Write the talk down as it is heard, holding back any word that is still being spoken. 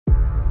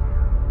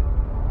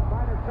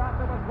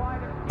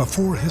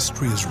Before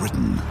history is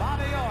written,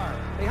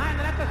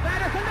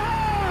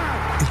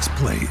 it's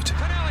played.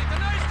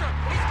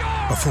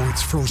 Before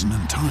it's frozen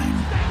in time,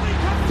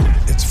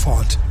 it's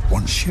fought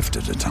one shift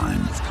at a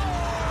time.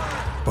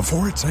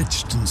 Before it's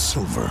etched in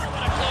silver,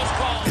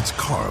 it's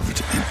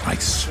carved in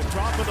ice.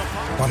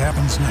 What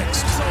happens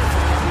next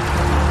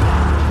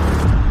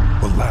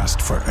will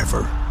last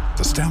forever.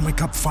 The Stanley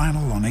Cup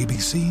Final on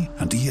ABC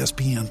and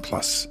ESPN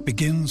Plus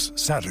begins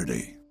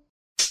Saturday.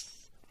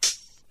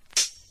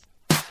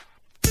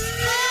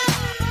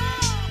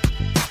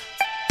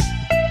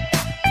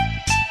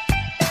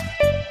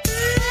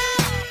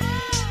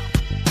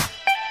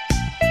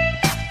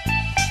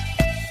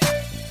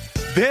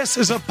 This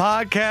is a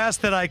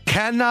podcast that I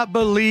cannot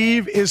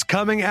believe is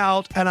coming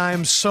out, and I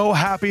am so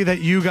happy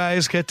that you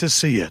guys get to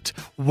see it.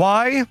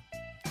 Why?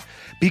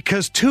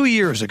 Because 2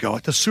 years ago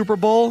at the Super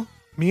Bowl,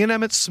 me and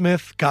Emmitt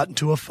Smith got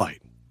into a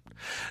fight.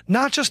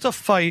 Not just a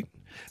fight,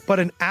 but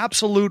an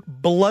absolute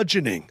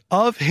bludgeoning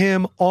of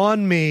him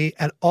on me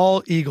and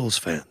all Eagles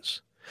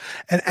fans.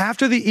 And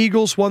after the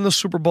Eagles won the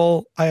Super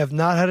Bowl, I have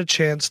not had a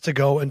chance to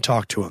go and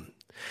talk to him.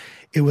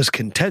 It was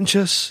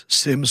contentious.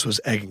 Sims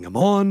was egging him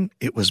on.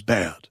 It was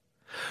bad.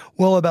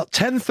 Well, about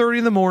 10:30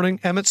 in the morning,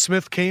 Emmitt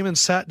Smith came and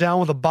sat down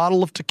with a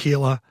bottle of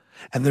tequila,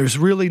 and there's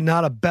really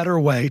not a better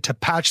way to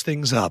patch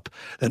things up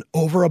than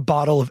over a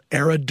bottle of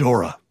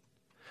Herradura.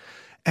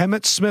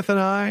 Emmitt Smith and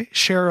I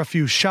share a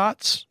few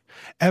shots.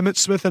 Emmitt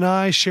Smith and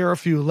I share a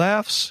few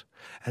laughs.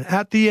 And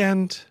at the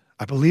end,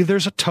 I believe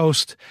there's a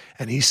toast,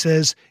 and he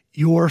says,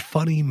 "You're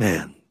funny,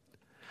 man."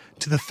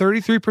 To the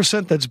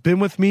 33% that's been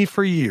with me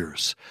for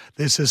years,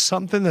 this is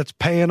something that's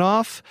paying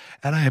off,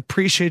 and I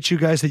appreciate you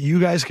guys that you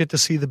guys get to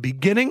see the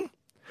beginning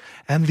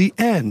and the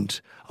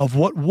end of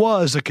what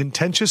was a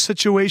contentious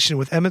situation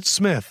with Emmitt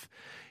Smith.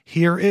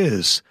 Here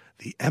is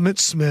the Emmitt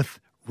Smith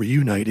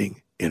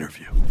reuniting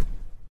interview.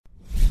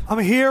 I'm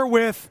here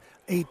with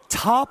a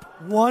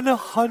top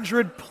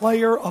 100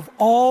 player of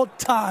all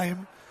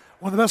time,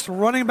 one of the best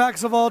running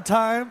backs of all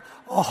time,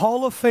 a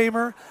Hall of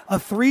Famer, a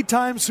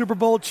 3-time Super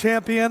Bowl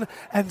champion,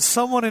 and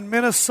someone in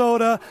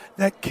Minnesota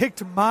that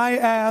kicked my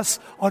ass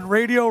on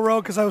Radio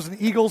Row because I was an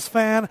Eagles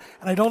fan,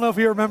 and I don't know if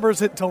he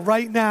remembers it until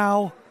right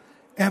now.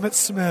 Emmitt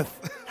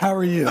Smith, how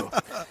are you?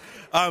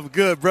 I'm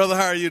good, brother.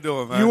 How are you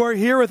doing, man? You are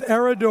here with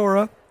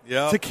Herradura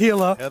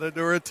tequila.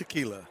 Herradura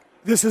tequila.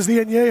 This is the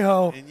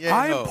Añejo. Añejo.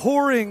 I'm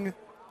pouring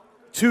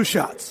 2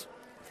 shots.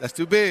 That's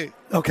too big.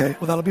 Okay,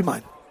 well, that'll be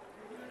mine.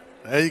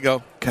 There you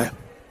go. Okay.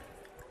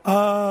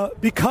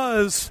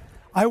 Because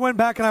I went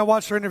back and I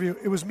watched our interview.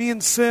 It was me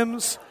and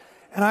Sims,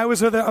 and I was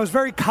there. I was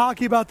very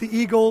cocky about the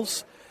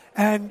Eagles,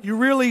 and you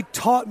really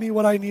taught me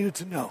what I needed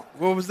to know.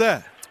 What was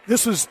that?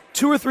 This was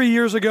 2 or 3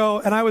 years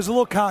ago, and I was a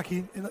little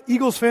cocky, and the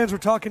Eagles fans were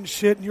talking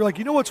shit, and you're like,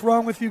 you know what's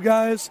wrong with you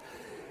guys?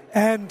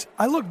 And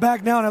I look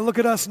back now, and I look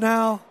at us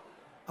now.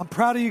 I'm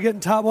proud of you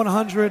getting top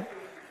 100.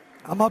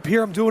 I'm up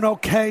here. I'm doing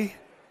okay.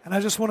 And I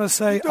just want to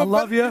say I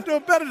love you. You're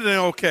doing better than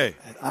okay.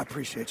 I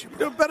appreciate you, bro.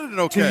 You're doing better than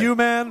okay. To you,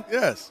 man.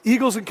 Yes.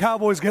 Eagles and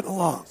Cowboys getting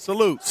along.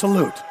 Salute.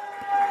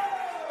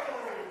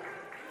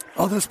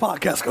 Oh, this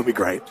podcast is going to be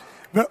great.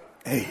 But,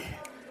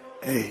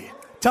 hey.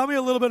 Tell me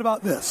a little bit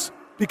about this,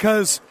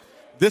 because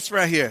this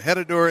right here,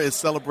 Herradura is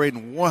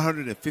celebrating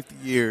 150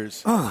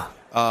 years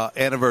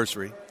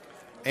anniversary.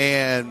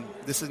 And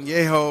this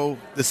Añejo,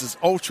 this is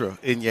Ultra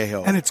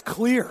Añejo. And it's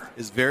clear.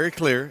 It's very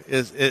clear.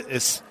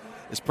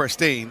 It's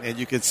pristine, and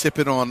you can sip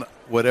it on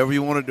whatever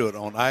you want to do it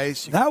on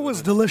ice. That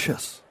was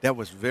delicious. That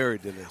was very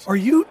delicious. Are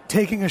you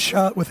taking a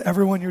shot with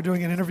everyone you're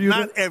doing an interview with?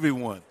 Not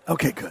everyone.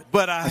 Okay, good.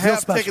 But I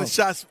have taken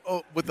shots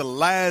with the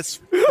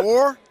last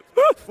 4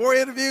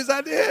 interviews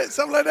I did,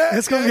 something like that.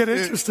 It's going to get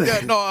interesting. Yeah,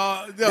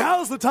 no.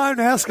 Now's the time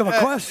to ask him a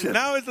question.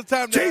 Now is the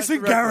time to Jason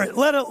ask Garrett,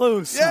 let it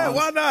loose. Yeah,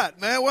 why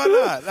not, man? Why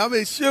not? I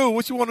mean, shoot,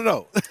 what you want to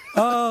know?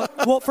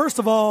 Well, first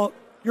of all,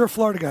 you're a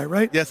Florida guy,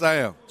 right? Yes, I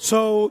am.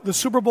 So the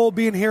Super Bowl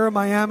being here in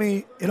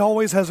Miami, it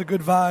always has a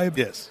good vibe.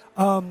 Yes.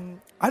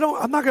 I'm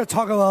not going to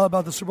talk a lot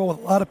about the Super Bowl with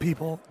a lot of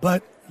people,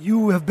 but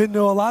you have been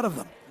to a lot of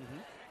them. Mm-hmm.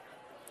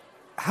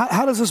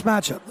 How does this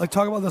match up? Like,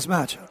 talk about this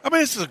matchup. I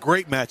mean, this is a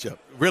great matchup.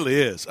 It really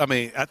is. I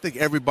mean, I think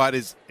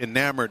everybody's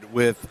enamored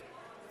with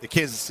the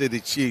Kansas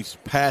City Chiefs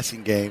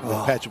passing game with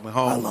Patrick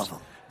Mahomes. I love him.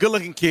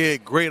 Good-looking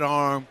kid, great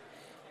arm.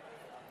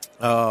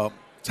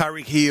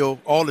 Tyreek Hill,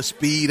 all the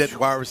speed at the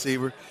wide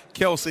receiver.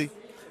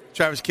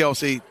 Travis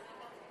Kelce,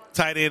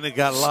 tight end that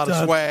got a lot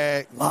of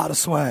swag. A lot of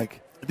swag.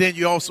 Then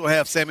you also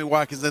have Sammy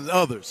Watkins and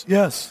others.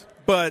 Yes.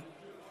 But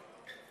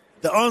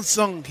the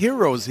unsung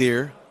heroes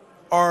here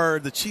are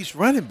the Chiefs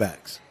running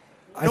backs.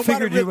 I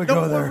figured you would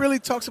go there. No one really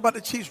talks about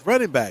the Chiefs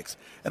running backs.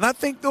 And I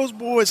think those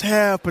boys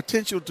have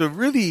potential to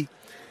really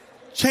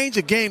change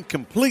a game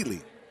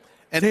completely.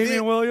 And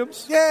Damian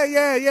Williams?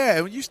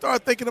 Yeah. When you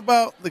start thinking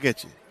about, look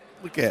at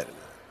it.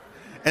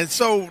 And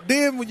so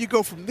then when you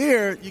go from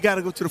there, you got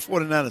to go to the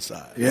 49ers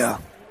side. Yeah.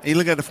 And you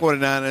look at the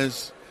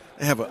 49ers,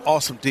 they have an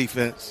awesome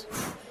defense.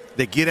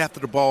 They get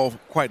after the ball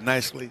quite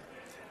nicely.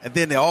 And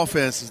then the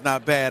offense is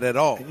not bad at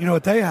all. And you know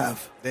what they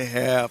have? They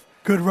have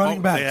good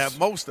running backs. They have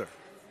Mostert.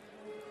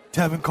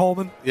 Tevin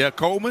Coleman. Yeah,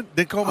 Coleman.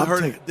 Did Coleman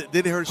hurt?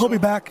 Did he hurt? He'll be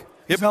back.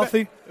 He's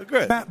healthy.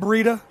 Good. Matt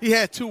Breida. He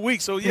had 2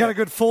 weeks, so yeah. You got a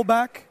good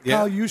fullback. Yeah.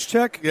 Kyle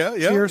Juszczyk. Yeah.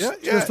 Cheers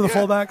to the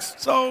fullbacks.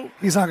 So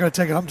he's not going to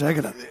take it. I'm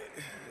taking it.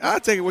 I'll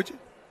take it with you.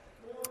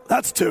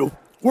 That's 2.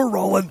 We're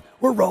rolling.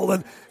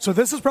 So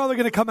this is probably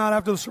going to come out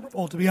after the Super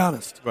Bowl, to be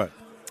honest. Right.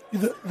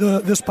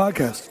 This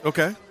podcast.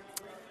 Okay.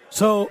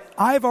 So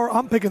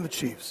I'm picking the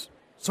Chiefs.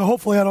 So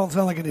hopefully I don't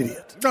sound like an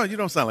idiot. No, you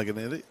don't sound like an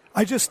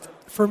idiot.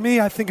 For me,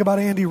 I think about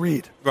Andy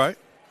Reid. Right.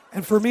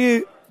 And for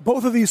me,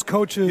 both of these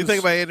coaches. You think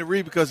about Andy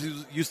Reid because he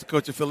used to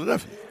coach in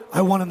Philadelphia.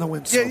 I want him to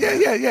win.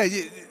 Yeah.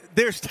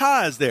 There's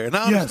ties there, and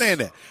I understand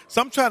that.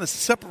 So I'm trying to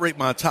separate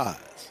my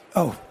ties.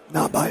 Oh,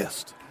 not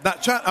biased.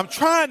 I'm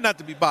trying not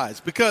to be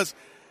biased because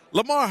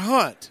Lamar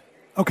Hunt.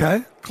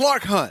 Okay.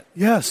 Clark Hunt.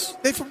 Yes.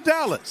 They're from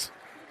Dallas.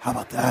 How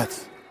about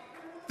that?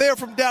 They're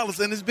from Dallas,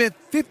 and it's been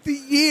 50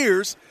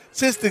 years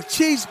since the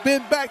Chiefs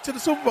been back to the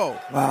Super Bowl.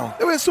 Wow.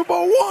 They were in Super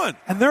Bowl I.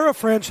 And they're a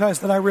franchise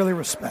that I really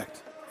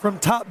respect from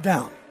top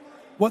down.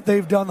 What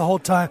they've done the whole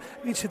time.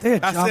 I mean, they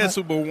had I said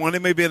Super Bowl I.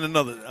 It may be in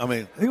another. I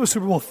think it was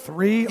Super Bowl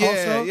III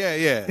also.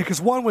 Yeah.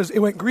 Because it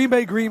went Green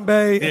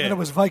Bay, and then it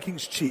was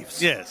Vikings,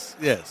 Chiefs. Yes.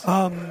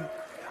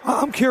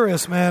 I'm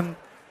curious, man.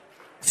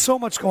 So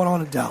much going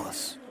on in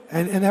Dallas,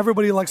 and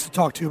everybody likes to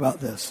talk to you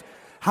about this.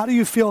 How do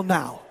you feel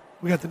now?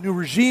 We got the new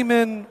regime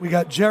in. We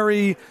got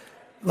Jerry.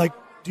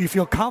 Do you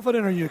feel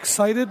confident? Are you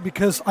excited?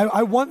 Because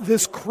I want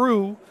this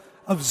crew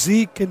of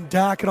Zeke and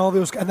Dak and all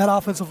those and that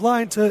offensive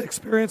line to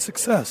experience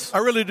success. I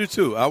really do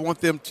too. I want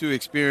them to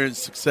experience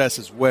success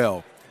as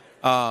well.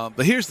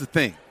 But here's the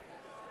thing.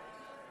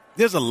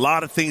 There's a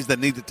lot of things that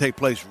need to take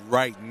place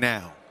right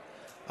now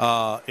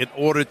in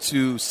order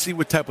to see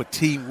what type of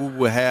team we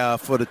will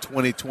have for the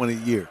 2020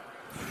 year.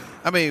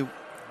 I mean,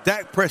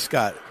 Dak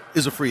Prescott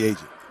is a free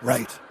agent.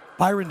 Right.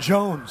 Byron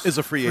Jones is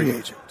a free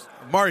agent.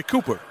 Amari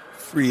Cooper,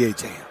 free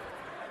agent.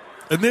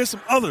 And there's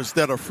some others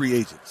that are free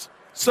agents.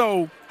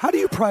 So how do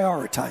you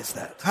prioritize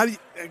that? I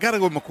got to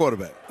go with my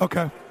quarterback.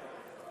 Okay.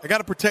 I got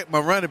to protect my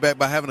running back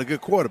by having a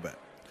good quarterback.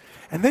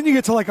 And then you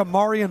get to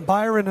Amari and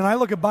Byron, and I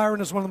look at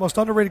Byron as one of the most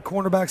underrated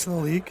cornerbacks in the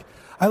league.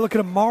 I look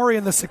at Amari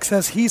and the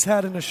success he's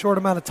had in a short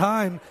amount of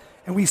time,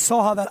 and we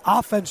saw how that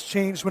offense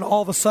changed when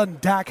all of a sudden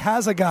Dak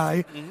has a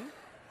guy. Mm-hmm.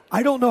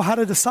 I don't know how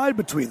to decide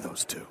between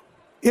those two.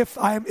 If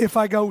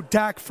I go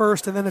Dak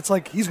first and then it's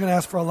he's going to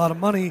ask for a lot of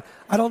money,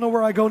 I don't know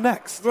where I go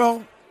next.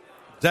 Well,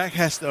 Dak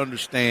has to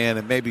understand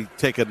and maybe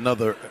take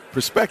another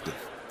perspective.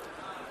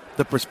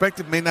 The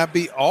perspective may not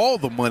be all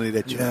the money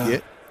that you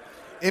get.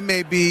 It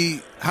may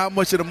be how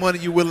much of the money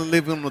you're willing to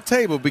leave on the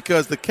table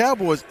because the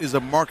Cowboys is a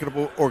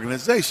marketable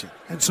organization.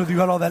 And so you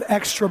got all that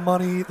extra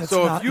money.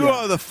 So if you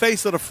are the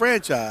face of the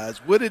franchise,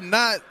 would it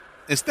not,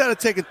 instead of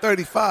taking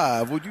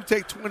 35, would you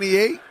take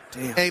 28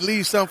 and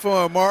leave some for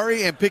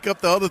Amari and pick up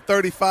the other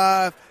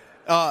 35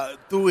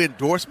 through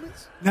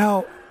endorsements?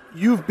 Now,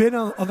 you've been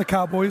on the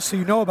Cowboys, so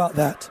you know about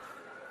that.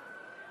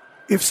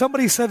 If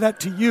somebody said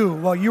that to you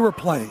while you were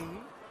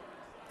playing,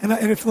 and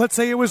if let's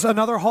say it was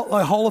another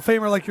Hall of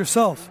Famer like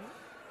yourself,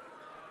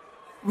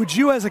 would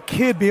you as a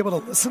kid be able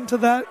to listen to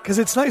that? Because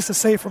it's nice to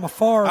say from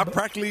afar. I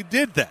practically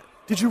did that.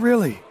 Did you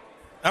really?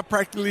 I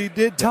practically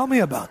did that. Tell me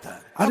about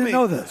that. I didn't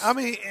know this. I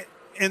mean,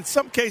 in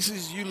some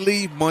cases, you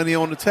leave money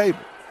on the table.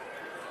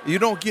 You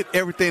don't get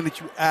everything that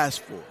you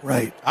asked for.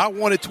 Right. I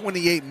wanted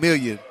 $28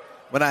 million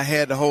when I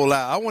had the whole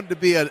lot. I wanted to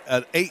be an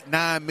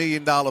 $8-9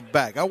 million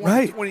back. I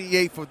wanted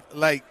 28 for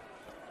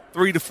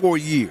 3 to 4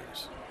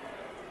 years.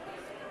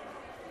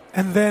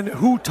 And then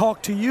who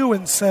talked to you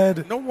and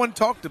said? No one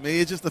talked to me.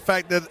 It's just the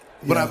fact that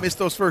when I missed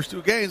those first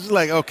 2 games, it's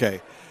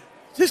okay,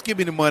 just give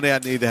me the money I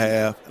need to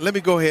have. Let me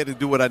go ahead and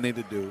do what I need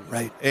to do.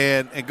 Right.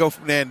 And go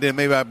from there, and then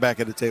maybe I'm back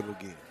at the table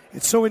again.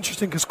 It's so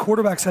interesting because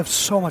quarterbacks have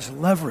so much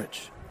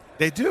leverage.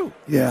 They do.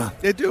 Yeah.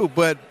 They do.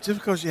 But just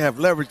because you have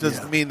leverage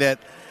doesn't mean that.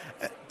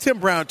 Tim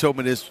Brown told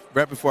me this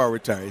right before I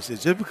retired. He said,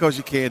 just because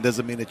you can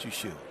doesn't mean that you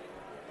should.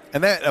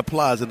 And that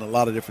applies in a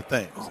lot of different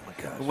things. Oh,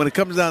 my gosh. But when it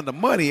comes down to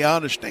money, I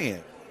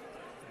understand.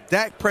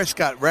 Dak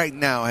Prescott right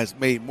now has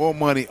made more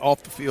money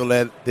off the field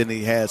than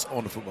he has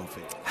on the football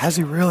field. Has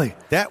he really?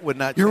 That would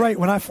not You're change. right.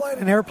 When I fly in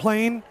an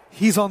airplane,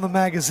 he's on the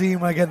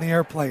magazine when I get in the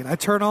airplane. I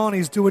turn on,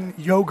 he's doing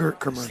yogurt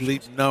commercials.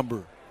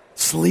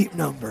 Sleep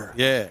number.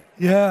 Yeah.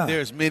 Yeah.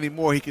 There's many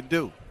more he can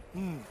do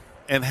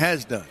and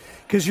has done.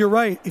 Because you're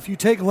right. If you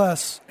take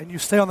less and you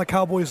stay on the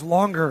Cowboys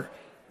longer,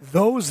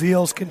 those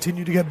deals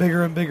continue to get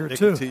bigger and bigger, They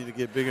too. continue to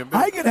get bigger and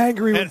bigger. I get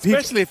angry with people.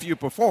 Especially if you're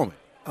performing.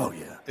 Oh,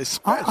 yeah.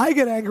 Especially. I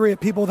get angry at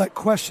people that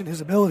question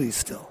his abilities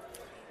still.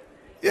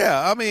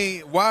 Yeah, I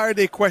mean, why are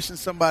they questioning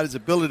somebody's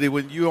ability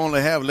when you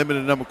only have a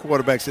limited number of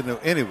quarterbacks in there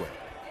anyway?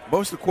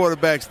 Most of the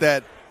quarterbacks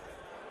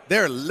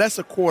there are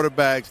lesser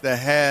quarterbacks that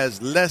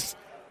has less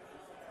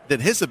than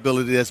his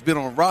ability that's been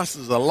on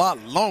rosters a lot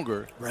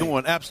longer,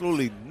 doing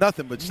absolutely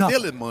nothing but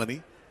stealing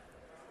money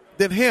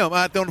than him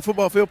out there on the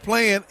football field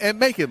playing and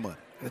making money.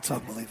 It's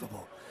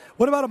unbelievable.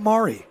 What about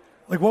Amari?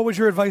 What would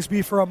your advice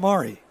be for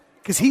Amari?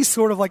 Because he's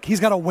sort of he's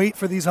got to wait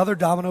for these other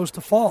dominoes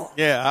to fall.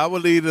 Yeah, I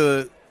would leave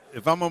the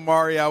if I'm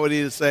Amari, I would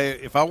either say,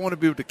 if I want to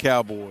be with the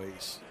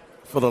Cowboys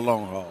for the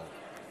long haul,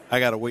 I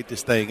got to wait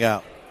this thing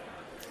out.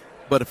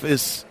 But if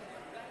it's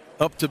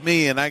up to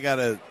me and I got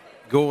to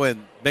go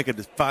and make a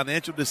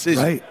financial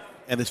decision, right,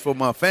 and it's for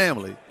my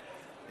family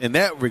in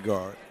that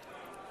regard,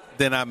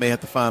 then I may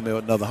have to find me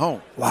another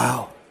home.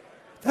 Wow.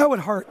 That would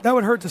hurt. That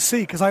would hurt to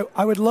see, because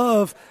I would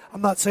love,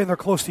 I'm not saying they're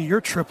close to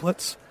your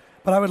triplets,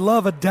 but I would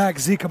love a Dak,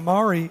 Zeke,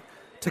 Amari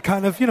to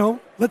kind of,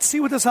 let's see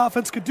what this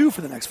offense could do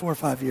for the next 4 or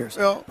 5 years.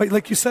 Well, but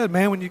like you said,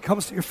 man, when it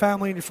comes to your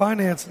family and your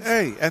finances.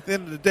 Hey, at the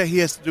end of the day, he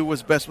has to do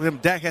what's best for him.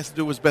 Dak has to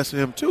do what's best for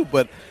him too,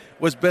 but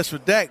what's best for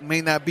Dak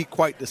may not be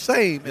quite the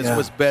same as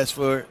what's best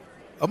for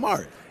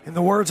Amari. In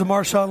the words of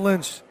Marshawn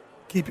Lynch,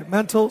 keep your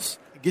mentals,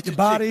 get your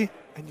body,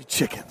 and your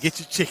chickens. Get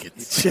your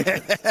chickens.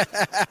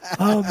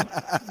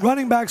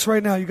 Running backs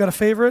right now, you got a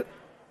favorite?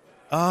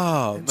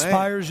 Oh,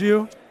 Inspires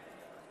you?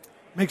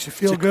 Makes you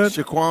feel good?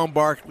 Saquon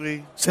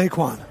Barkley.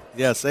 Saquon.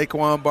 Yeah,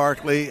 Saquon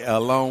Barkley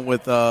along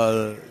with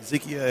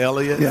Ezekiel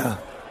Elliott. Yeah.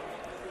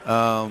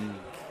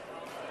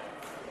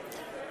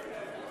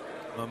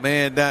 My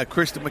man,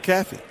 Christian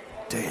McCaffrey.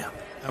 Damn.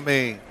 I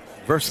mean,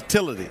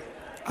 versatility.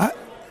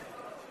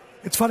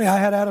 It's funny,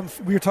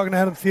 we were talking to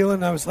Adam Thielen,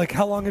 and I was like,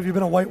 how long have you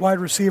been a white wide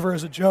receiver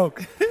as a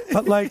joke?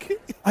 But,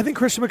 I think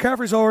Christian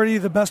McCaffrey's already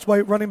the best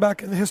white running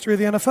back in the history of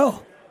the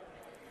NFL.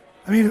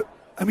 I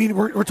mean,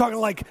 we're talking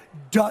like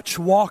Dutch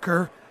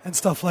Walker and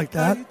stuff like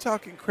that. You're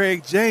talking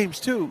Craig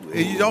James, too.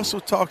 And you're also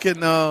talking,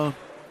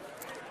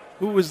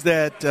 who was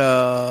that?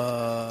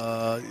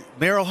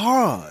 Merrill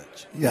Hodge.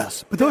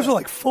 Yes, but those are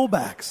like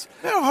fullbacks.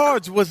 Merrill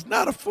Hodge was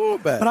not a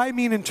fullback. But I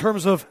mean in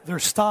terms of their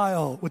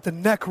style with the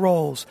neck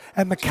rolls.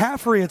 And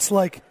McCaffrey, it's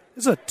like,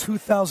 this is a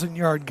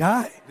 2,000-yard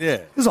guy. Yeah.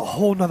 This is a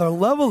whole nother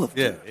level of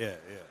dude. Yeah.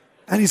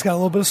 And he's got a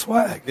little bit of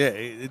swag. Yeah,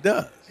 it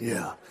does.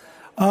 Yeah.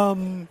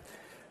 I'm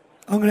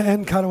going to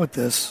end kind of with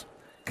this.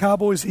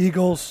 Cowboys,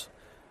 Eagles,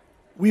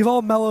 we've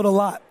all mellowed a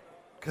lot.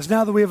 Because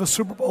now that we have a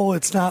Super Bowl,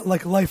 it's not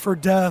like life or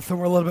death, and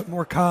we're a little bit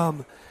more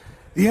calm.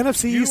 The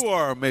NFC East. You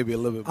are maybe a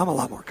little bit more. I'm a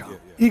lot more calm.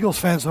 Yeah. Eagles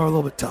fans are a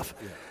little bit tough.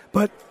 Yeah.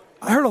 But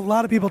I heard a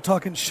lot of people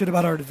talking shit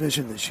about our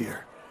division this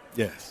year.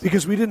 Yes.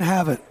 Because we didn't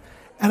have it.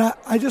 And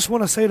I just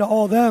want to say to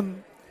all of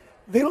them,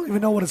 they don't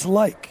even know what it's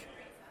like.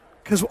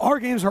 Because our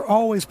games are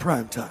always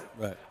prime time.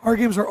 Right. Our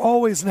games are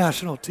always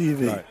national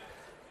TV. Right.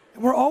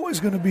 And we're always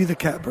going to be the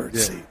catbird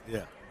seat.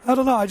 Yeah. I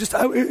don't know.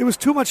 It was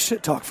too much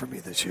shit talk for me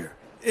this year.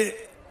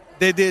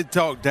 They did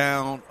talk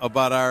down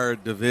about our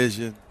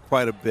division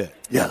quite a bit.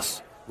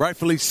 Yes.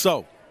 Rightfully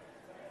so.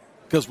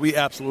 Because we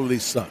absolutely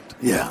sucked.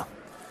 Yeah.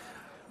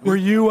 Were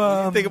you...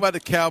 When you think about the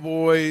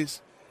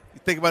Cowboys, you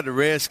think about the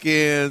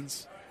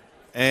Redskins,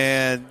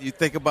 and you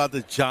think about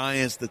the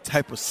Giants, the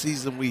type of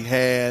season we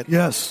had.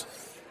 Yes.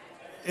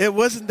 It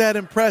wasn't that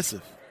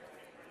impressive.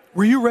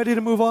 Were you ready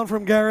to move on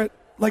from Garrett?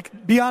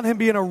 Like, beyond him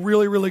being a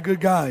really, really good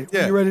guy,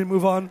 were you ready to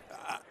move on?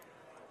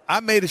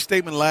 I made a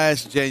statement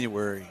last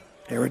January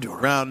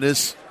around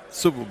this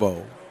Super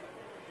Bowl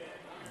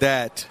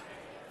that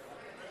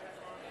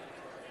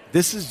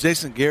this is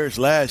Jason Garrett's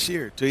last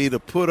year to either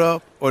put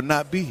up or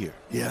not be here.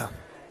 Yeah.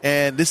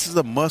 And this is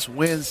a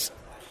must-win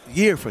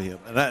year for him.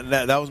 And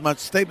that was my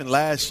statement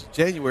last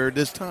January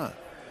this time.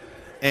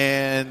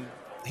 And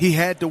he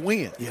had to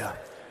win. Yeah.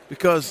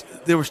 Because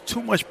there was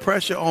too much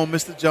pressure on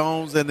Mr.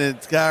 Jones and the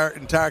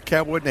entire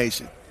Cowboy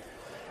Nation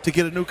to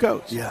get a new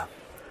coach. Yeah.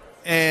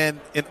 And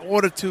in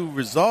order to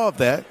resolve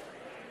that,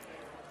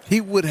 he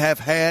would have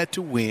had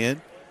to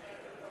win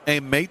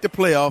and make the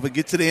playoff and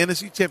get to the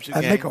NFC Championship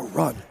game.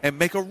 And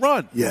make a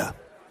run. Yeah.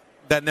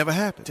 That never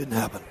happened. Didn't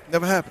happen.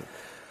 Never happened.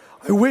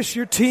 I wish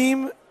your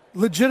team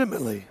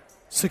legitimately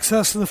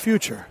success in the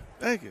future.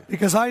 Thank you.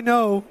 Because I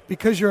know,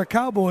 because you're a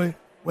Cowboy,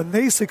 when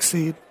they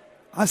succeed,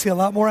 I see a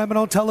lot more Emmitt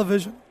on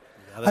television.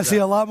 I see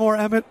a lot more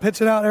Emmitt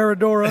pitching out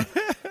Aradora.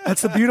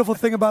 That's the beautiful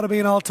thing about him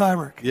being an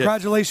all-timer.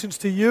 Congratulations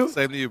to you.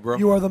 Same to you, bro.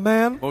 You are the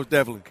man. Most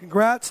definitely.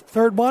 Congrats.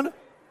 Third one.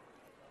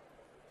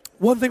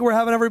 One thing we're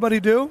having everybody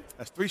do.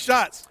 That's 3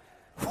 shots.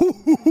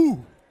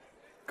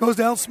 Goes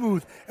down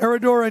smooth.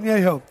 Aradora and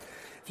Yeho.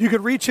 If you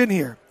could reach in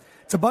here.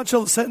 It's a bunch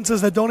of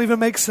sentences that don't even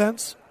make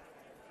sense.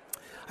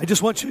 I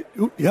just want you.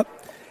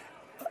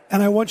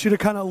 And I want you to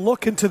kind of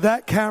look into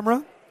that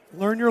camera,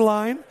 learn your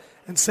line,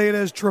 and say it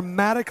as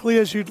dramatically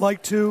as you'd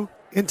like to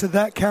into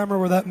that camera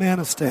where that man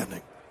is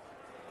standing.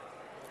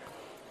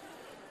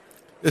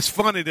 It's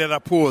funny that I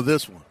pulled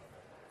this one.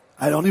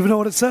 I don't even know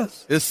what it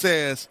says. It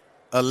says,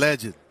 a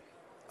legend.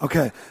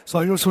 Okay, so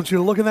I just want you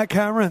to look in that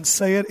camera and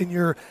say it in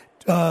your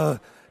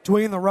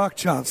Dwayne The Rock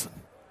Johnson.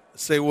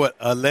 Say what,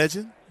 a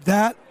legend?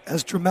 That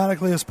as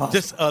dramatically as possible.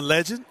 Just a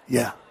legend?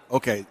 Yeah.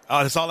 Okay,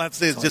 that's all I have to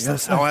say is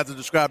just, I don't have to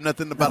describe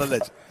nothing about a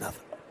legend.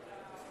 Nothing.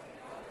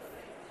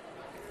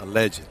 A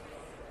legend.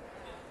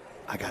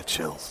 I got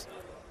chills.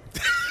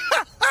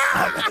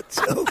 I got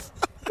chills.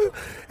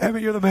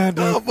 Emmitt, you're the man,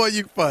 dude. Oh, boy,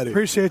 you funny.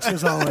 Appreciate you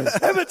as always.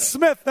 Emmitt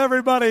Smith,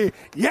 everybody.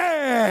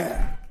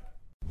 Yeah.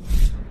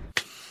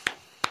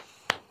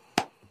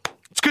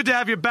 It's good good to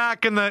have you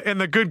back in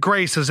the good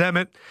graces,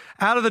 Emmitt.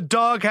 Out of the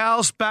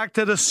doghouse, back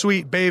to the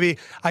suite, baby.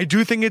 I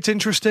do think it's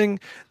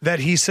interesting that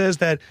he says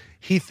that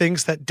he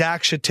thinks that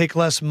Dak should take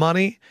less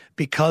money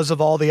because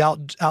of all the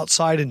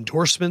outside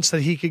endorsements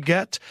that he could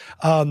get.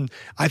 I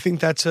think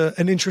that's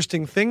an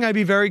interesting thing. I'd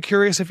be very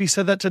curious if he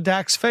said that to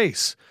Dak's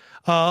face.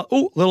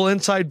 Little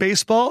inside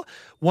baseball.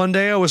 One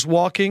day I was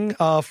walking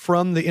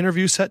from the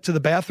interview set to the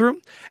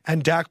bathroom,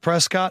 and Dak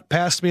Prescott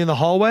passed me in the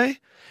hallway,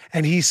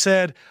 and he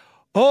said,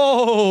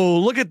 "Oh,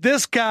 look at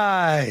this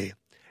guy."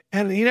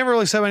 And he never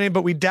really said my name,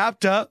 but we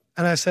dapped up,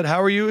 and I said, "How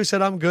are you?" He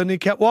said, "I'm good," and he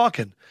kept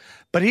walking.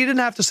 But he didn't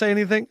have to say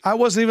anything. I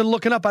wasn't even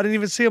looking up. I didn't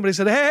even see him, but he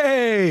said,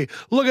 "Hey,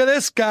 look at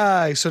this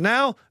guy." So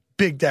now,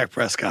 big Dak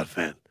Prescott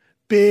fan.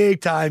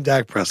 Big time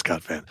Dak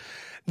Prescott fan.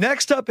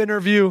 Next up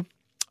interview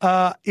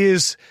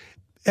is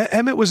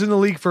Emmitt was in the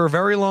league for a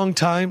very long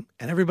time,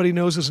 and everybody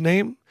knows his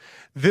name.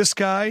 This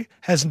guy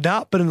has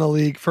not been in the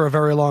league for a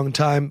very long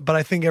time, but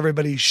I think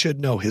everybody should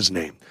know his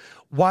name.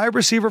 Wide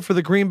receiver for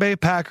the Green Bay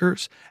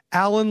Packers,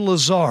 Allen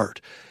Lazard.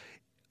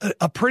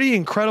 A pretty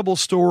incredible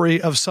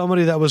story of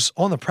somebody that was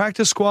on the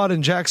practice squad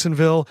in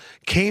Jacksonville,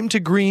 came to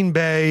Green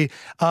Bay,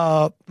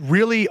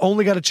 really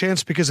only got a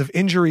chance because of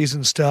injuries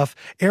and stuff.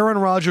 Aaron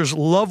Rodgers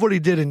loved what he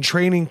did in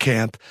training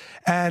camp,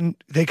 and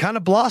they kind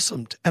of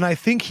blossomed. And I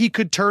think he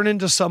could turn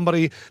into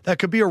somebody that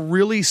could be a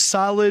really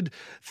solid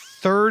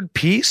third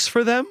piece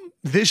for them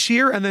this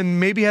year, and then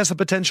maybe has the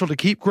potential to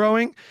keep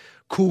growing.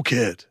 Cool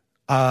kid.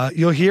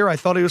 You'll hear, I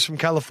thought he was from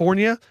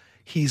California.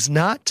 He's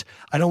not.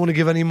 I don't want to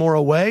give any more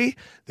away.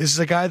 This is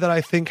a guy that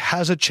I think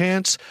has a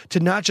chance to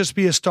not just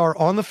be a star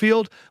on the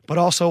field, but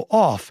also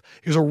off.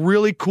 It was a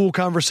really cool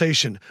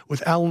conversation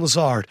with Allen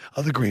Lazard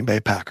of the Green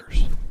Bay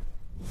Packers.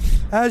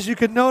 As you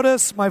can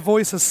notice, my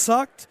voice has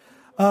sucked.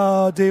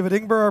 David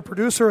Ingber, our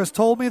producer, has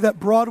told me that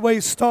Broadway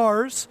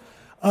stars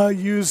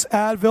use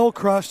Advil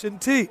crushed in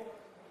tea.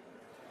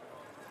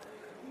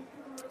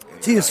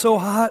 Tea is so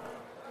hot.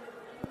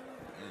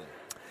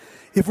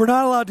 If we're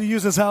not allowed to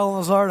use this Allen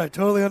Lazard, I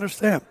totally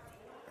understand.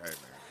 Right,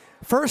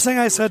 First thing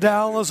I said to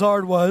Allen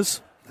Lazard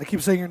was, I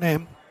keep saying your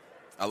name.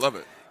 I love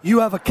it. You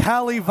have a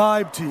Cali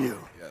vibe to you.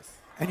 Yes.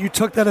 And you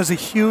took that as a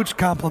huge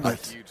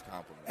compliment. A huge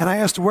compliment. And I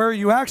asked, where are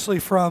you actually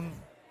from?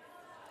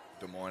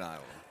 Des Moines,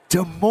 Iowa.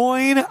 Des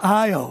Moines,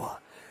 Iowa.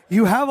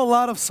 You have a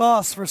lot of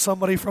sauce for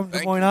somebody from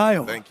Des Moines,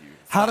 Iowa. Thank you.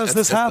 How does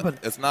this happen?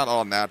 It's not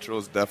all natural.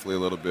 It's definitely a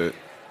little bit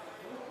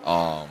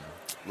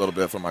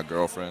from my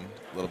girlfriend,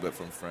 a little bit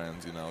from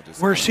friends, you know.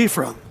 Where's she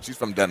from? She's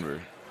from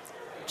Denver.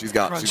 She's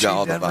got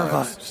all the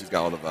vibes. She's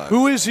got all the vibes.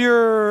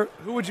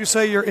 Who would you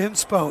say your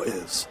inspo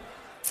is?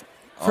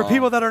 For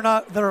people that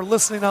are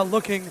listening, not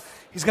looking,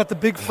 he's got the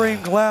big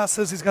frame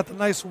glasses, he's got the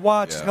nice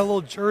watch, he's got a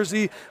little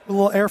jersey, a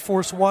little Air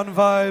Force One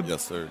vibe.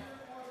 Yes, sir.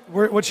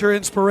 What's your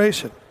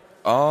inspiration?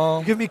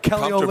 Give me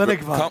Kelly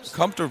Olynyk vibes.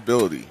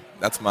 Comfortability.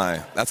 That's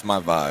my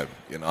vibe.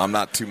 You know, I'm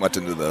not too much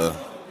into the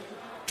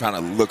trying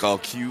to look all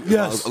cute.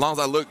 Yes. As long as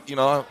I look, you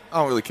know, I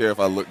don't really care if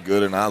I look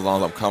good or not, as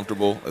long as I'm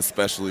comfortable,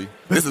 especially.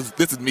 This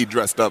is me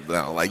dressed up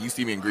now. Like, you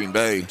see me in Green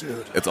Bay,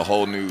 dude. It's a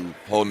whole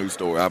new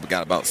story. I've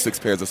got about 6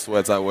 pairs of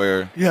sweats I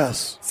wear.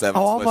 Yes.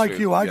 7 I'm like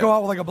you. I yeah. go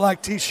out with like a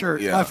black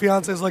T-shirt. Yeah. My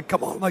fiance's like,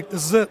 come on, like,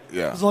 this is it.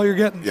 Yeah. This is all you're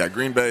getting. Yeah,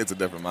 Green Bay, it's a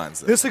different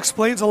mindset. This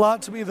explains a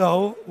lot to me,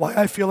 though, why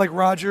I feel like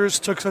Rodgers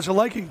took such a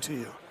liking to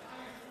you.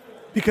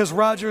 Because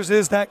Rodgers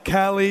is that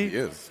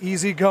Cali,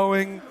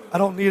 easygoing, I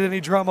don't need any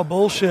drama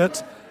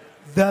bullshit.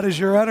 That is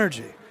your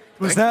energy.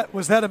 Was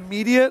that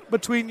immediate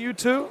between you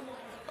two?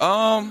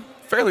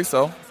 Fairly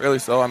so.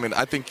 I mean,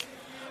 I think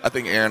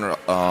Aaron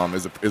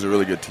is a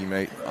really good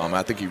teammate.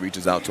 I think he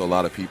reaches out to a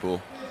lot of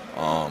people,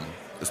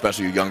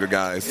 especially younger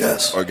guys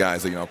or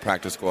guys that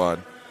practice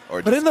squad.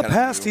 But in the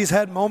past, he's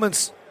had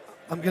moments.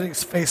 I'm getting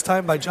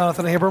FaceTimed by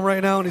Jonathan Abram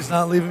right now, and he's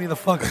not leaving me the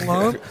fuck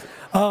alone.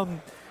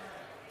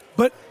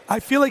 But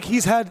I feel like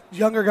he's had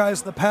younger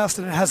guys in the past,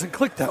 and it hasn't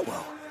clicked that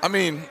well. I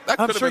mean, that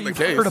could have been the case.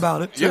 I'm sure you've heard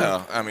about it, too.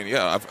 Yeah, I mean,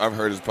 I've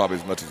heard probably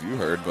as much as you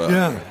heard,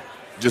 but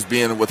just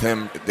being with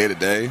him day to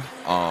day,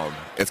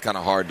 it's kind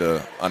of hard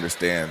to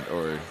understand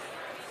or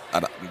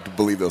to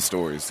believe those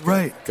stories.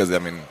 Right. Because, I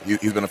mean,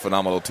 he's been a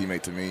phenomenal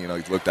teammate to me. You know,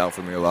 he's looked out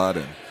for me a lot,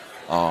 and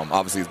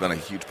obviously he's been a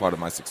huge part of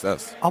my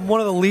success. I'm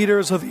one of the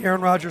leaders of the Aaron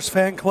Rodgers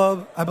fan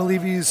club. I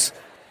believe he's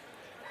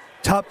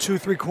top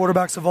 2-3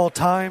 quarterbacks of all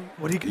time.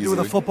 What he can do with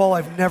a football,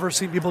 I've never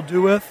seen people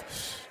do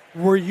with.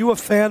 Were you a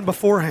fan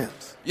beforehand?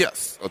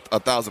 Yes,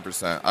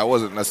 1,000%. I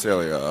wasn't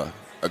necessarily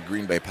a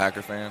Green Bay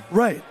Packer fan.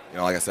 Right. You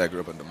know, like I said, I grew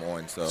up in Des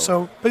Moines.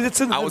 But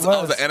it's in the Midwest.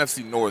 I was an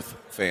NFC North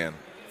fan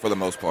for the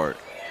most part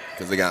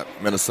because they got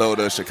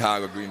Minnesota,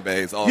 Chicago, Green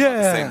Bay. It's all about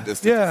the same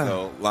distance.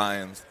 So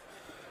Lions.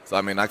 So,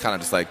 I mean, I kind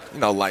of just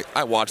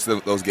I watched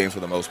those games for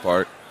the most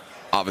part.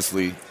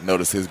 Obviously,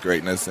 noticed his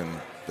greatness.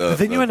 But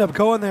then you end up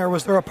going there.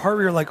 Was there a part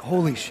where you're like,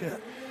 holy shit?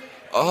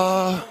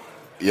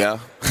 Yeah.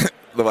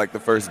 Like the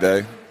first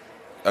day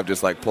of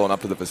just pulling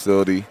up to the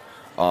facility.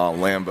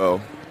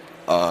 Lambeau,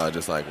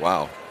 just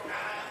wow,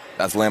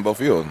 that's Lambeau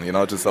Field. You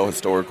know, just so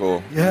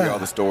historical. You hear all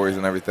the stories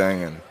and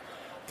everything, and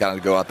kind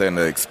of go out there and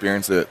to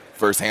experience it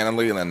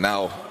first-handedly. And then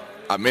now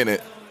I'm in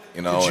it,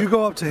 You know, did you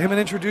go up to him and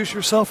introduce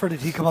yourself, or did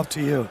he come up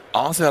to you?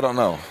 Honestly, I don't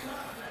know.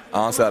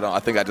 I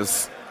think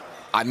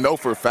I know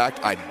for a fact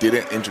I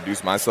didn't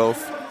introduce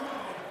myself.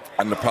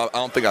 I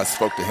don't think I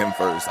spoke to him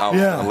first. I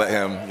was going to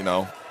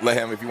let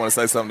him, if you want to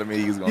say something to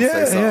me, he's going to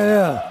say something.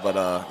 Yeah. But,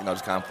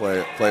 just kind of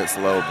play it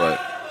slow.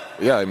 But,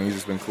 yeah, I mean, he's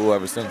just been cool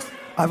ever since.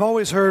 I've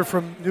always heard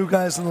from new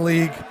guys in the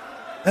league,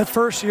 that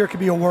first year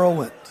can be a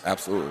whirlwind.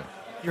 Absolutely.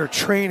 You're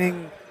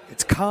training,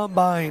 it's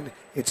combine,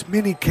 it's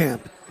mini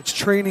camp, it's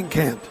training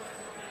camp.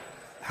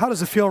 How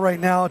does it feel right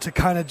now to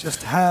kind of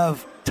just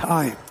have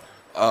time?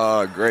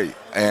 Great.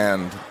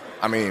 And,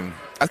 I mean,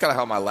 that's kind of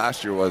how my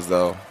last year was,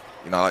 though.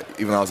 You know,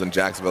 even though I was in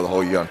Jacksonville the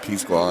whole year on P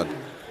Squad,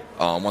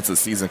 once the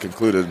season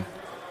concluded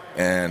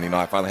and,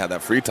 I finally had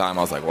that free time,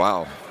 I was like,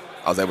 wow.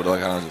 I was able to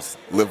kind of just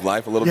live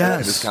life a little bit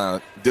and just kind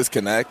of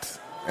disconnect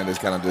and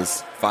just kind of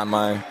just find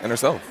my inner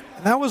self.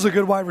 And that was a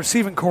good wide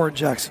receiving core in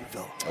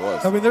Jacksonville. It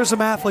was. I mean, there's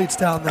some athletes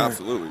down there.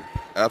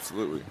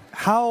 Absolutely.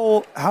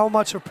 How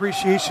much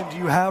appreciation do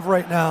you have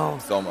right now?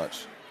 So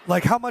much.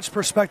 Like, how much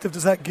perspective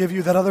does that give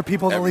you that other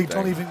people in the league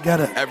don't even get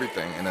it?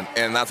 Everything.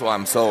 And that's why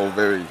I'm so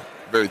very,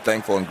 very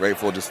thankful and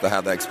grateful just to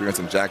have that experience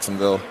in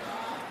Jacksonville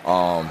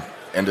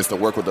and just to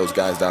work with those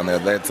guys down there.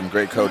 They had some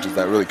great coaches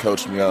that really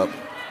coached me up,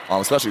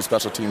 especially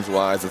special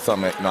teams-wise. It's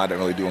something that I didn't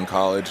really do in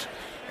college.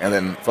 And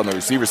then from the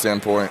receiver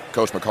standpoint,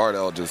 Coach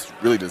McCardell just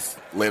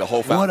laid a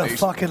whole foundation. What a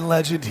fucking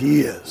legend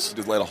he is.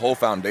 Just laid a whole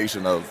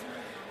foundation of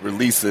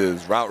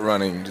releases, route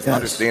running, just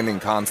understanding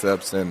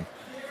concepts. And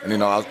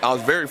I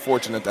was very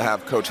fortunate to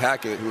have Coach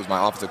Hackett, who was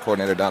my offensive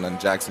coordinator down in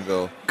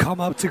Jacksonville, come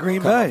up to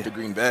Green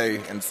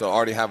Bay. And so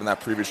already having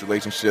that previous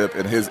relationship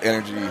and his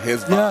energy,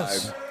 his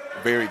vibe,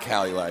 very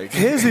Cali-like.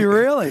 Is he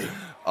really?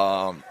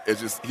 He's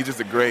just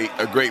a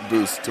great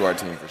boost to our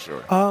team for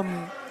sure.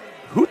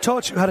 Who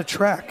taught you how to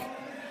track?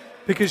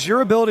 Because your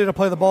ability to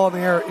play the ball in the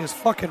air is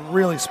fucking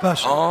really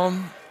special.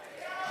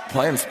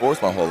 Playing sports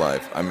my whole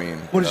life. I mean,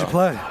 what did you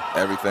play?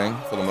 Everything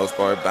for the most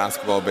part.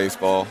 Basketball,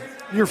 baseball.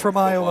 You're from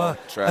football, Iowa.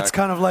 Track. That's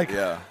kind of like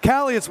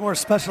Cali. It's more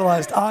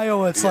specialized.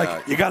 Iowa, it's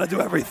like you got to do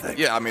everything.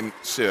 Yeah, I mean,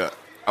 shit.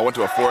 I went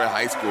to a 4A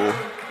high school,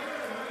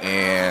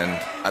 and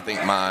I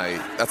think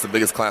that's the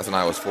biggest class in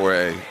Iowa's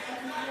 4A.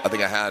 I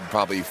think I had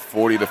probably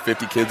 40 to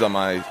 50 kids on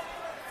my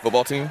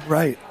football team.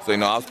 Right. So I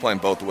was playing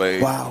both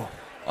ways. Wow.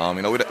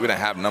 We didn't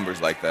have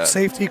numbers like that.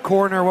 Safety,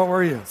 corner, what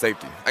were you?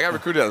 Safety. I got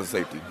recruited as a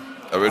safety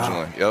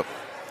originally. Wow. Yep.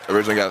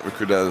 Originally got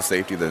recruited as a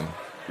safety, then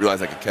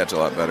realized I could catch a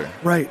lot better.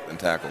 Right. Than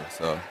tackle.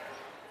 So.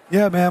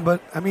 Yeah, man.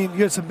 But I mean,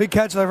 you had some big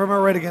catches. I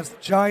remember right against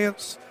the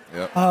Giants.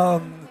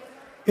 Yep.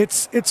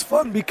 It's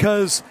fun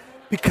because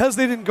they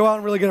didn't go out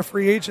and really get a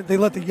free agent. They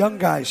let the young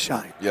guys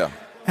shine. Yeah.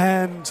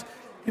 And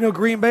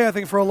Green Bay, I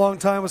think for a long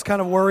time was kind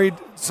of worried.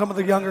 Some of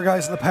the younger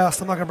guys in the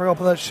past, I'm not going to bring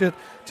up all that shit,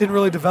 didn't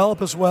really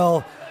develop as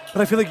well.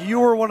 But I feel like you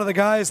were one of the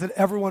guys that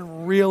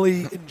everyone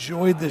really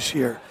enjoyed this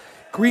year.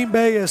 Green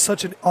Bay is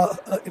such a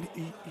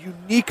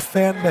unique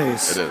fan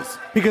base. It is.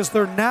 Because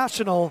they're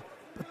national,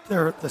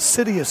 but the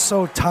city is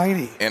so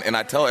tiny. And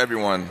I tell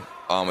everyone,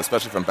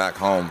 especially from back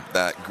home,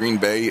 that Green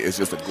Bay is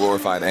just a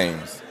glorified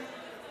Ames.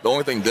 The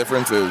only thing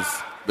different is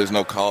there's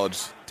no college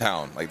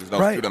town. Like, there's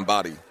no student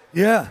body.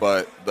 Yeah.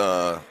 But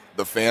the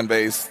fan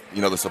base,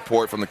 the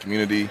support from the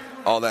community,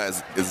 all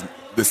that is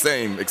the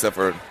same except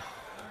for,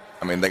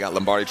 I mean, they got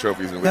Lombardi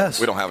trophies, and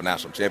we don't have a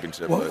national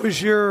championship. What was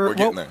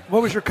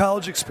your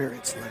college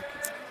experience like?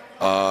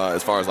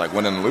 As far as like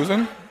winning and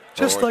losing?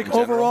 Just like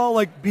overall,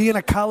 like being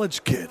a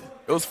college kid.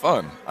 It was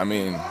fun. I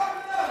mean,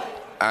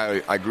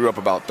 I grew up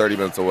about 30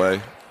 minutes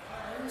away,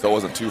 so it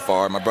wasn't too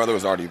far. My brother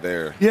was already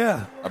there.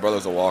 Yeah. My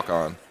brother's a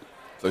walk-on,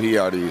 so he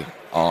already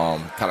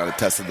kind of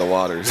tested the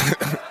waters.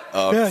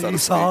 You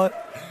saw it.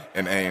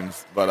 In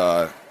Ames. But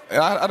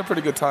I had a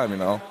pretty good time,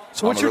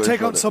 So what's your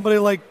take on somebody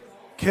like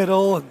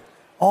Kittle and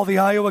all the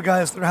Iowa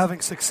guys that are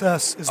having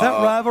success? Is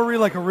that rivalry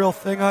like a real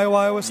thing,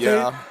 Iowa State?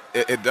 Yeah,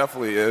 it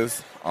definitely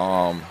is.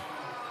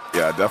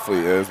 It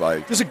definitely is.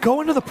 Like, does it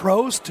go into the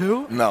pros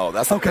too? No,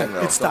 that's the thing,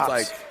 though. It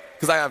stops. So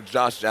because I have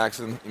Josh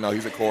Jackson,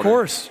 he's a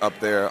corner up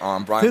there.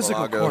 Brian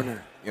Physical Balago,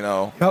 corner.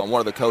 One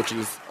of the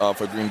coaches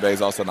for Green Bay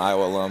is also an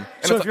Iowa alum.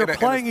 And so if you're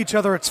playing each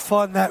other, it's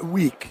fun that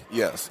week.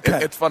 Yes,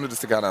 it's fun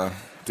to kind of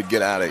to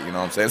get at it. You know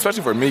what I'm saying?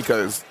 Especially for me,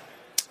 because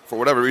for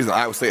whatever reason,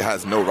 Iowa State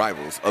has no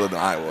rivals other than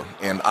Iowa,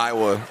 and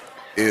Iowa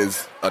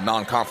is a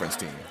non-conference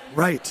team.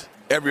 Right.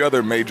 Every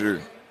other major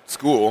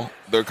school,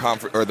 their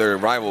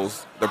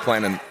rivals, they're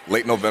playing in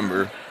late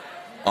November.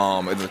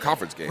 It's a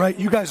conference game. Right.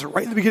 You guys are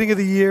right in the beginning of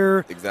the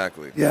year.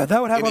 Exactly. Yeah,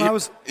 that would happen when I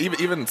was...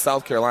 Even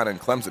South Carolina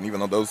and Clemson, even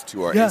though those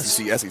two are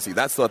ACC, SEC,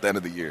 that's still at the end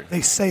of the year. They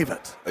save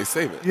it.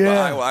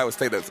 Yeah. But Iowa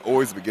State, that's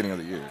always the beginning of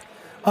the year.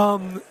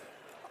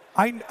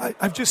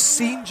 I've just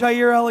seen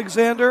Jair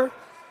Alexander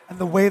and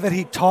the way that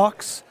he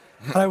talks,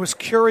 and I was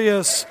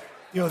curious,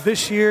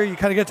 this year you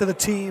kind of get to the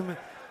team.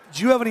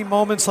 Did you have any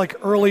moments like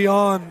early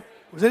on?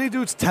 Was any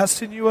dudes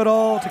testing you at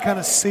all to kind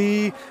of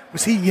see?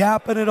 Was he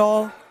yapping at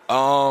all?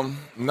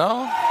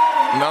 No.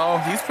 No,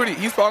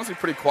 he's honestly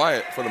pretty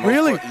quiet for the most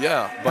really? part.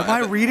 Yeah. But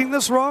am I reading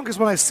this wrong? Because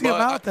when I see him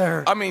out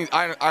there. I mean,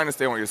 I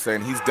understand what you're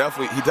saying. He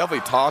definitely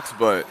talks,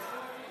 but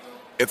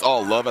it's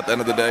all love at the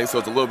end of the day. So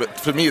it's a little bit,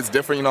 for me, it's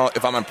different. You know,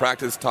 if I'm in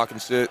practice talking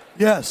shit.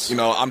 Yes. You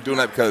know, I'm doing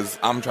that because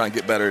I'm trying to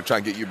get better,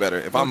 trying to get you better.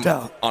 If I'm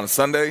on a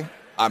Sunday,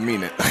 I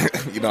mean it.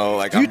 You know,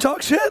 like. Do you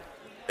talk shit?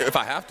 If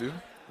I have to.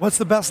 What's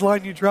the best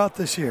line you dropped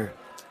this year?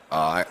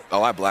 I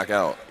black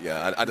out.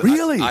 Yeah, I just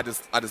really. I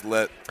just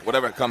let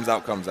whatever comes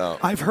out comes out.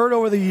 I've heard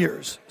over the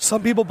years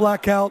some people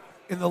black out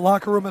in the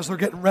locker room as they're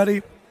getting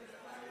ready.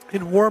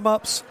 In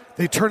warm-ups,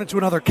 they turn into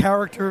another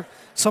character.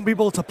 Some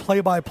people, it's a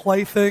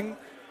play-by-play thing.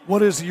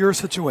 What is your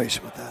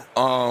situation with that?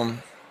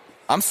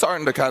 I'm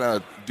starting to kind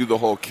of do the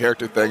whole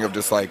character thing of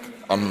just like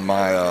on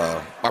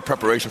my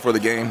preparation for the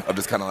game of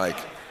just kind of like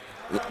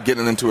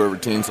getting into a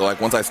routine. So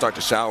like once I start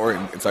to shower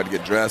and start to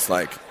get dressed,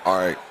 like all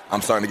right,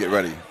 I'm starting to get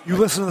ready. You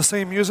listen to the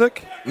same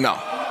music? No.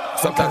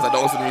 Sometimes I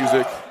don't listen to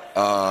music.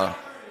 I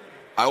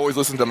always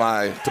listen to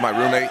my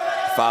roommate,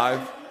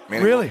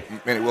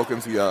 Manny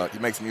Wilkins. He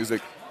makes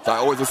music. So I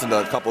always listen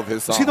to a couple of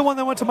his songs. Is he the one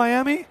that went to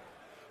Miami?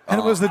 And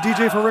it was the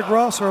DJ for Rick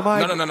Ross, or am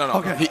I? No.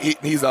 Okay.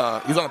 He's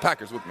on the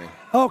Packers with me.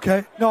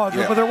 Okay. No,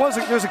 yeah. But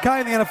there's a guy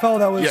in the NFL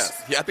that was.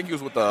 Yes. Yeah, I think he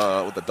was with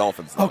the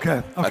Dolphins. Though.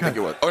 Okay. I think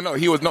it was. Oh no,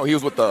 he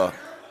was with the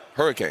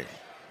Hurricane.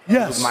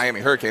 Yes. It was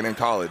Miami Hurricane in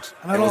college,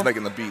 and was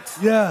making the beats.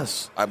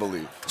 Yes. I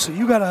believe. So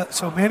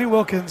Manny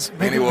Wilkins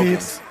making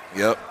beats.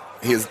 Yep.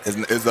 His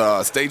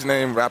stage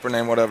name, rapper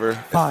name, whatever.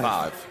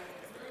 Five.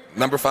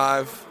 Number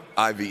 5,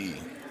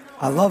 IVE.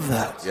 I love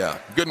that. Yeah.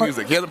 Good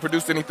music. He hasn't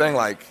produced anything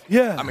like.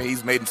 Yeah. I mean,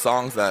 he's made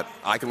songs that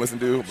I can listen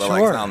to, but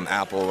like it's not on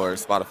Apple or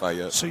Spotify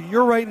yet. So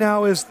you're right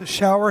now is the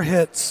shower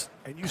hits,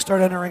 and you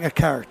start entering a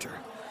character.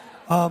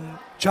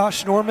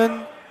 Josh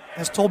Norman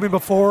has told me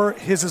before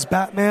his is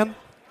Batman.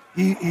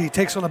 He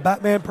takes on a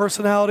Batman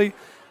personality.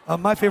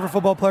 My favorite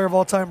football player of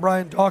all time,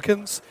 Brian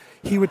Dawkins,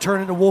 he would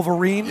turn into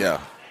Wolverine. Yeah.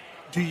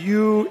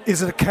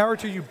 Is it a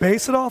character you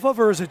base it off of,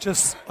 or is it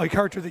just a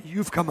character that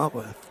you've come up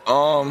with?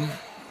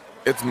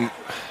 It's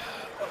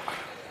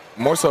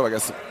more so, I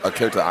guess, a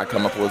character that I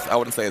come up with. I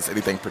wouldn't say it's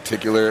anything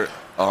particular.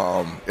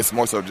 It's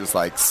more so just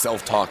like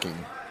self-talking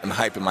and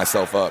hyping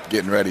myself up,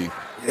 getting ready.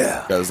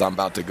 Yeah. Because I'm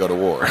about to go to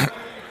war.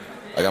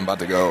 Like I'm about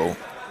to go.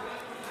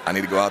 I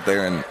need to go out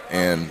there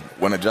and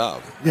win a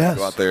job. Yes.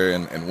 Go out there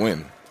and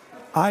win.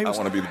 I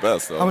want to be the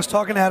best. So. I was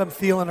talking to Adam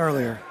Thielen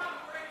earlier,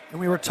 and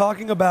we were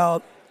talking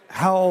about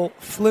how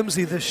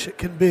flimsy this shit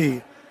can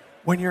be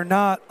when you're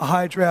not a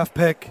high draft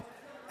pick,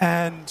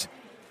 and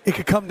it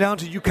could come down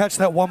to you catch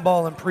that one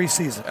ball in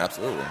preseason.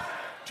 Absolutely.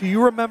 Do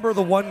you remember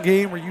the one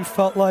game where you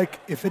felt like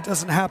if it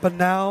doesn't happen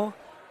now,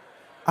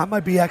 I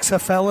might be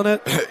XFL in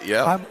it?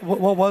 Yeah.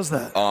 What was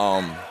that?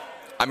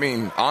 I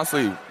mean,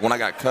 honestly, when I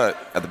got cut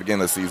at the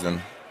beginning of the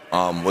season,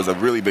 was a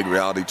really big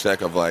reality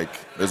check of like,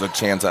 there's a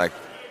chance I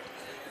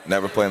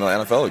never play in the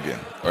NFL again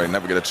or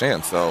never get a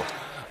chance. So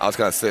I was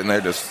kind of sitting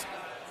there just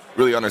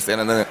really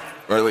understanding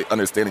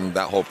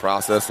that whole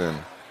process and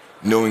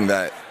knowing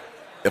that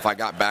if I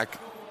got back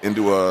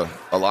into a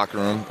locker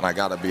room and I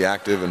got to be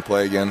active and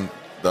play again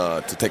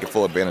to take a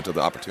full advantage of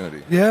the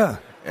opportunity. Yeah.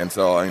 And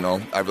so,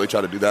 I really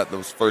tried to do that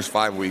those first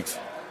 5 weeks,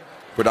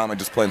 predominantly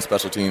just playing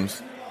special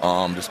teams,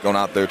 just going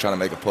out there trying to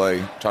make a play,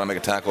 trying to make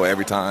a tackle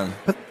every time.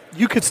 But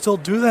you could still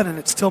do that and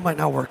it still might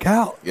not work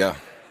out. Yeah.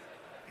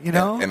 You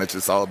know? And it's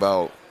just all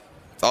about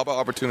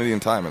opportunity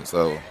and timing.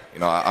 So,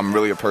 I'm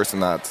really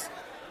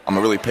I'm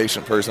a really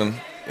patient person.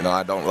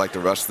 I don't like to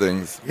rush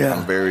things. Yeah.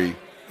 I'm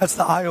That's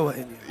the Iowa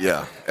in you.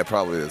 Yeah, it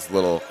probably is.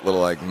 Little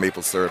like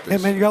maple syrup. Hey,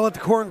 man, you got to let the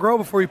corn grow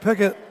before you pick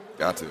it.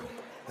 Got to.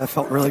 That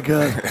felt really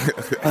good.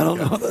 I don't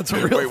know. That's a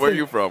real Wait, where are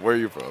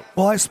you from?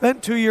 Well, I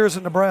spent 2 years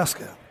in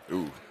Nebraska.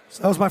 Ooh.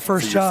 So that was my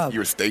first job. You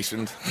were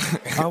stationed?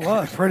 I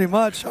was, pretty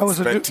much. I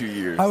spent 2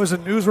 years. I was a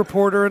news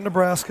reporter in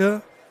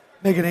Nebraska,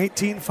 making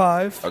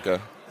 $18,500. Okay.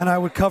 And I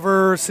would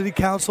cover city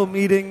council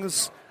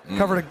meetings,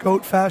 covered a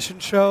goat fashion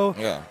show,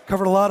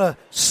 covered a lot of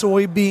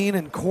soybean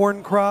and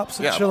corn crops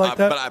and shit like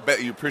that. But I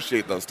bet you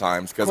appreciate those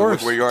times because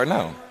of where you are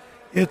now.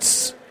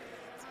 It's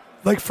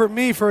like for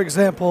me, for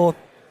example,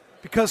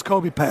 because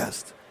Kobe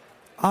passed,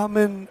 I'm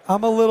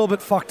a little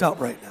bit fucked up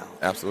right now.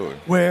 Absolutely.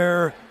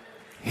 Where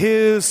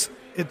his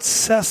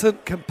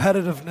incessant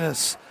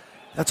competitiveness,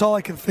 that's all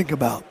I can think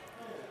about.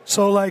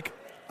 So like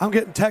I'm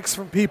getting texts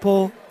from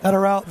people that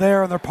are out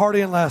there and they're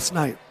partying last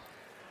night.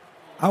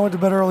 I went to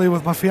bed early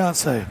with my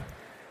fiance.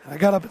 I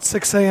got up at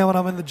 6 a.m. and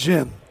I'm in the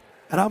gym.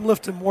 And I'm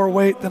lifting more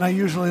weight than I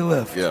usually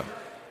lift. Yeah.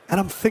 And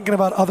I'm thinking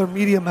about other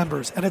media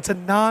members. And it's a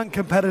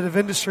non-competitive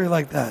industry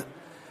like that.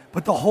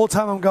 But the whole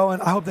time I'm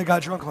going, I hope they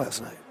got drunk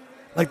last night.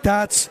 Like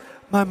that's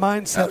my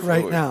mindset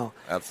right now.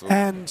 Absolutely.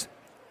 And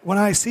when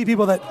I see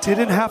people that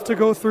didn't have to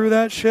go through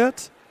that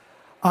shit,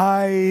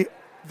 I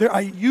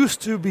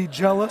used to be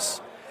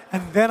jealous.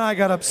 And then I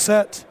got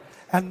upset.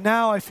 And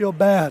now I feel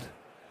bad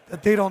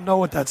that they don't know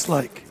what that's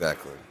like.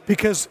 Exactly.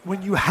 Because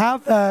when you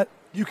have that,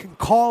 you can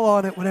call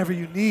on it whenever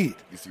you need.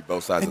 You see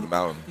both sides of the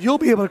mountain. You'll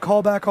be able to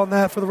call back on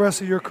that for the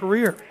rest of your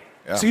career.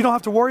 Yeah. So you don't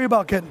have to worry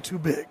about getting too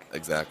big.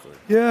 Exactly.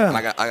 Yeah. And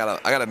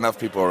I got enough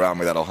people around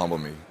me that'll humble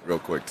me real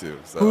quick too.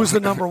 So. Who's the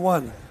number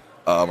one?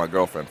 My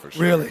girlfriend for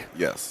sure. Really?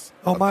 Yes.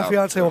 Oh, my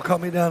fiance will cut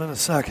me down in a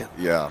second.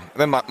 Yeah. And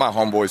then my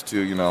homeboys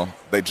too. You know,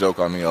 they joke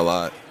on me a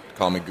lot,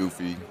 call me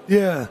goofy.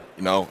 Yeah.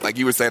 You know, like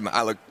you were saying,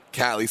 I look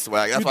Cali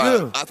swag.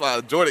 That's why I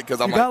enjoyed it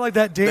because I'm you got like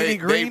that Danny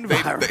Green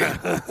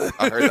vibe.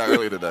 I heard that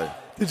earlier today.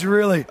 Did you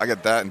really? I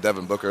get that and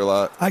Devin Booker a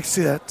lot. I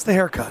see that. It's the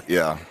haircut.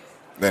 Yeah.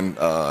 Then,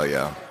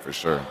 yeah, for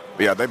sure.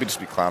 But yeah, they just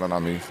be clowning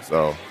on me.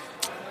 So,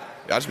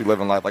 yeah, I just be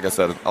living life. Like I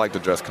said, I like to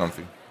dress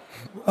comfy.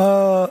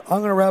 I'm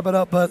going to wrap it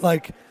up, but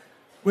like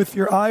with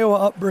your Iowa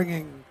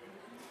upbringing,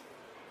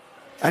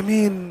 I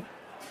mean,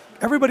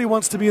 everybody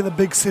wants to be in the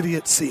big city,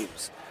 it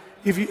seems.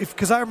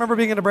 Because I remember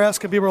being in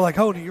Nebraska, people were like,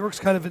 oh, New York's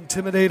kind of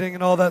intimidating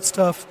and all that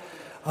stuff.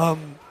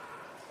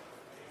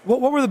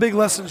 What were the big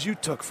lessons you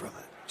took from it?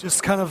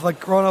 Just kind of like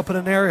growing up in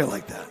an area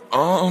like that.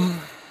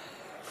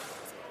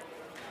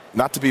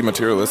 Not to be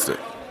materialistic.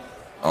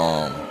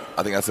 I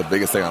think that's the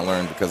biggest thing I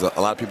learned because a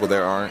lot of people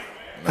there aren't.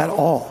 At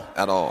all.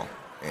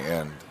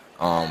 And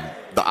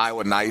the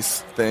Iowa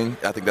nice thing,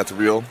 I think that's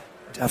real.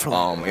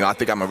 Definitely. I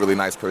think I'm a really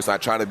nice person. I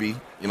try to be.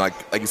 like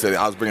you said,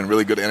 I was bringing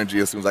really good energy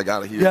as soon as I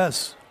got here.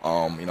 Yes.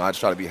 I just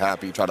try to be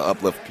happy, try to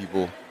uplift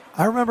people.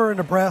 I remember in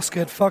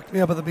Nebraska, it fucked me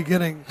up at the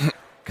beginning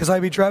because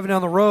I'd be driving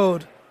down the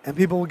road and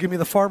people would give me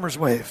the farmer's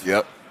wave.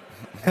 Yep.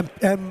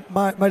 And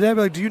my dad would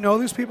be like, do you know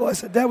these people? I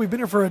said, Dad, we've been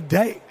here for a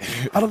day.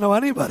 I don't know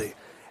anybody.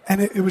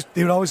 And they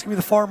would always give me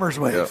the farmer's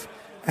wave. Yep.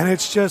 And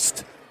it's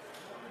just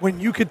when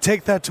you could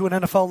take that to an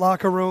NFL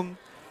locker room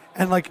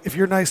and, like, if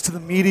you're nice to the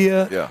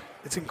media,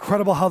 it's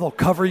incredible how they'll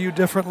cover you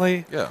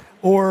differently. Yeah.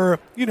 Or,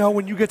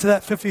 when you get to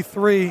that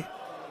 53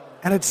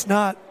 and it's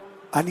not,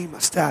 I need my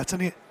stats, I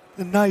need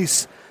the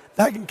nice,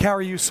 that can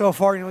carry you so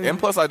far. And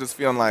plus I just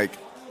feel like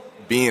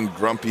being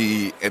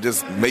grumpy, it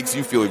just makes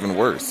you feel even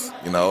worse,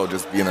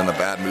 just being in a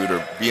bad mood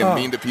or being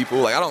mean to people.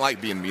 Like, I don't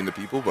like being mean to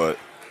people, but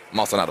I'm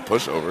also not a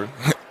pushover.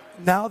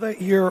 Now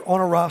that you're on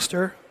a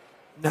roster,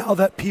 now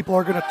that people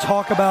are going to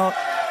talk about,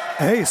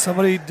 hey,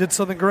 somebody did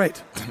something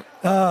great.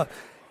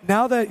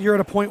 Now that you're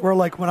at a point where,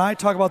 like, when I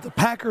talk about the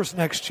Packers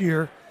next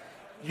year,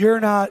 you're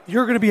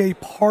going to be a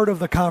part of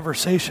the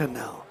conversation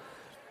now.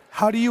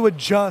 How do you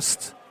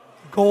adjust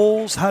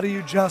goals? How do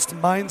you adjust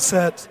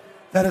mindset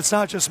that it's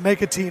not just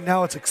make a team,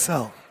 now it's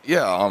excel?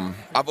 Yeah,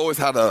 I've always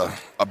had a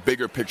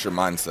bigger picture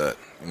mindset,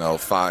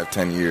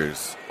 5-10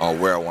 years on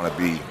where I want to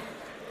be.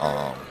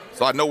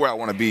 So I know where I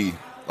want to be,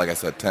 like I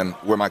said, 10,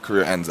 where my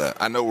career ends at.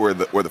 I know where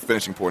the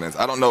finishing point is.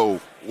 I don't know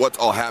what's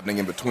all happening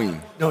in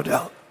between. No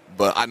doubt.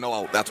 But I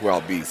know that's where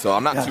I'll be. So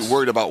I'm not too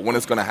worried about when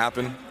it's going to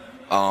happen.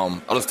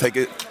 I'll just take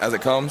it as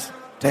it comes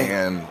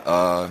and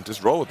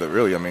just roll with it,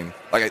 really. I mean,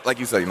 like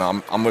you said,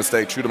 I'm going to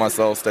stay true to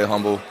myself, stay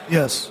humble.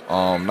 Yes.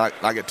 Not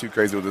get too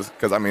crazy with this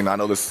because, I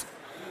know this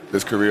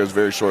career is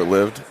very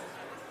short-lived,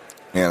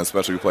 and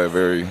especially we play a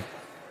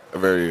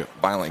very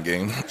violent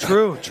game.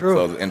 True.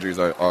 So the injuries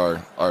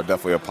are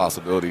definitely a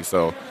possibility.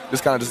 So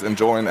just kind of just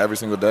enjoying every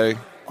single day.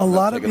 A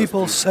lot of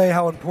people say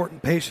how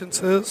important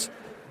patience is.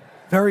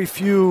 Very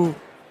few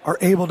are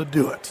able to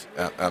do it.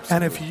 Absolutely.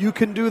 And if you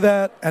can do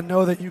that and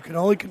know that you can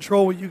only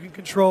control what you can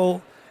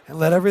control and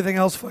let everything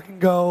else fucking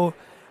go,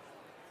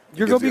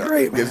 you're going to be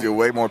great, man. It gives you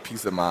way more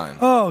peace of mind.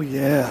 Oh,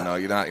 yeah.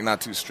 You're not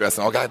too stressed.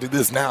 I got to do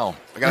this now.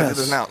 I got to do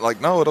this now. Like,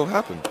 no, it'll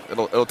happen.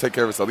 It'll take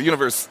care of itself. The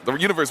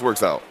universe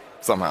works out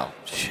somehow.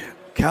 Shit.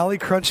 Cali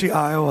Crunchy,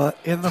 Iowa,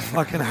 in the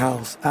fucking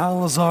house. Al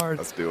Lazard.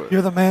 Let's do it.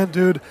 You're the man,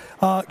 dude.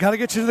 Got to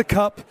get you to the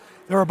cup.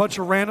 There are a bunch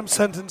of random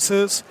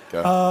sentences.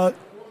 Okay.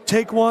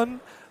 Take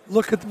one.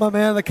 Look at my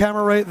man, the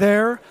camera right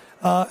there.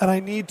 And I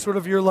need sort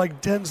of your,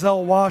 like,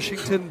 Denzel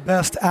Washington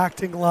best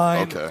acting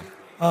line. Okay.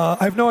 I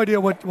have no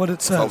idea what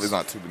it says. Probably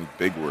not too many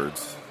big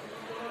words.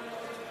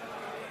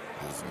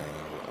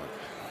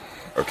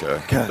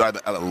 Okay. Do I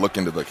have to look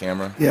into the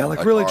camera? Yeah,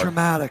 like really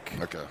dramatic.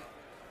 Okay.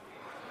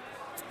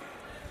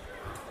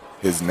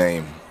 His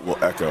name will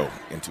echo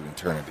into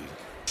eternity.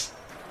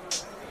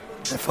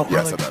 That felt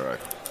yes, really I said that right.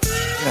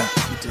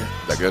 Yeah, you did.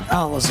 Is that good?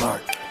 Al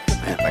Lazard.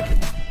 Man. Thank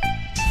you.